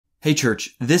Hey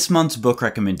church, this month's book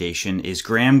recommendation is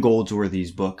Graeme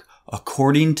Goldsworthy's book,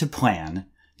 According to Plan,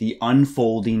 The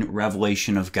Unfolding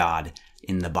Revelation of God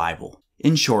in the Bible.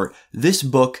 In short, this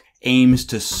book aims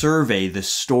to survey the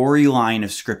storyline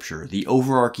of Scripture, the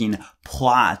overarching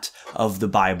plot of the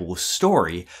Bible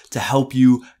story, to help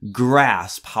you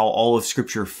grasp how all of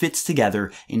Scripture fits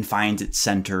together and finds its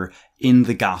center in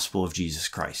the gospel of Jesus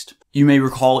Christ. You may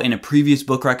recall in a previous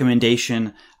book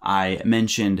recommendation, I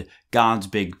mentioned God's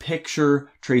Big Picture,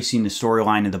 Tracing the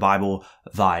Storyline of the Bible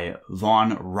by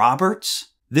Vaughan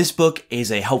Roberts. This book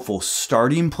is a helpful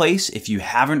starting place if you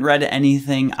haven't read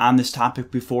anything on this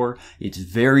topic before. It's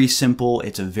very simple.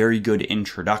 It's a very good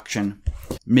introduction.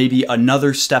 Maybe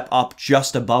another step up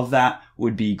just above that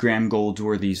would be Graeme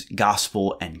Goldsworthy's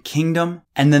Gospel and Kingdom.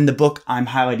 And then the book I'm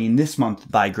highlighting this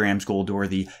month by Graeme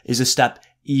Goldsworthy is a step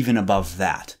even above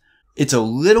that. It's a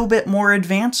little bit more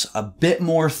advanced, a bit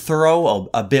more thorough,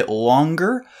 a bit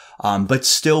longer, but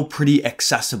still pretty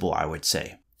accessible, I would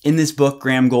say. In this book,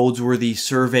 Graeme Goldsworthy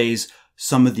surveys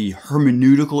some of the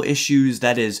hermeneutical issues,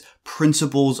 that is,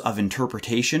 principles of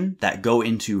interpretation that go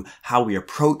into how we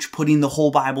approach putting the whole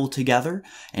Bible together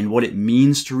and what it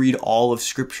means to read all of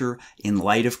Scripture in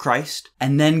light of Christ.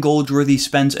 And then Goldsworthy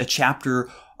spends a chapter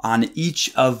on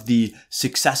each of the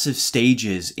successive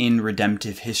stages in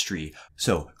redemptive history.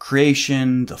 So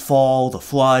creation, the fall, the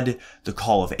flood, the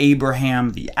call of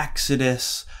Abraham, the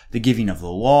Exodus, the giving of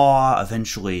the law,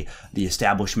 eventually the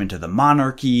establishment of the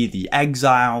monarchy, the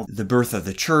exile, the birth of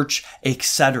the church,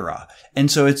 etc. And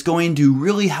so it's going to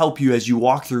really help you as you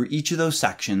walk through each of those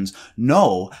sections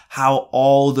know how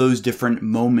all those different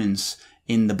moments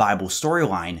in the Bible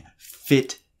storyline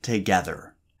fit together.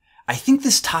 I think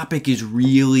this topic is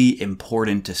really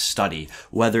important to study,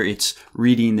 whether it's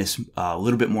reading this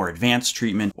little bit more advanced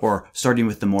treatment or starting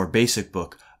with the more basic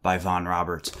book by Vaughan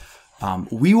Roberts.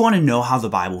 We want to know how the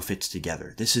Bible fits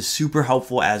together. This is super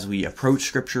helpful as we approach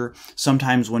Scripture.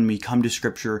 Sometimes when we come to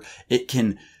Scripture, it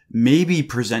can maybe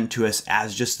present to us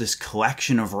as just this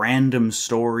collection of random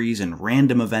stories and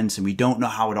random events, and we don't know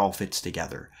how it all fits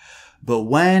together. But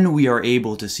when we are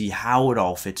able to see how it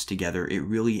all fits together, it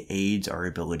really aids our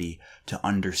ability to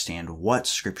understand what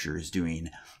Scripture is doing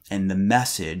and the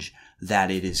message that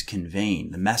it is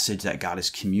conveying, the message that God is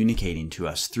communicating to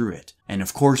us through it. And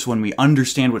of course, when we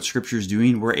understand what Scripture is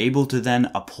doing, we're able to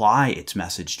then apply its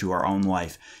message to our own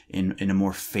life in a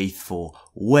more faithful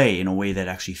way, in a way that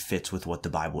actually fits with what the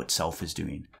Bible itself is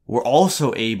doing. We're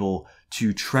also able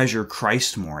to treasure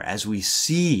Christ more as we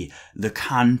see the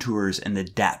contours and the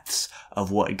depths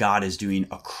of what God is doing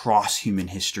across human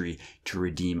history to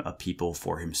redeem a people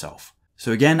for himself.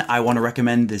 So again, I want to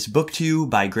recommend this book to you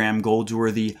by Graeme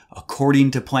Goldsworthy,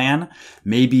 According to Plan.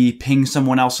 Maybe ping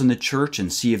someone else in the church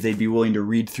and see if they'd be willing to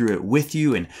read through it with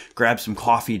you and grab some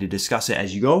coffee to discuss it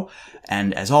as you go.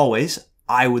 And as always,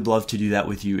 I would love to do that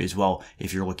with you as well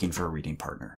if you're looking for a reading partner.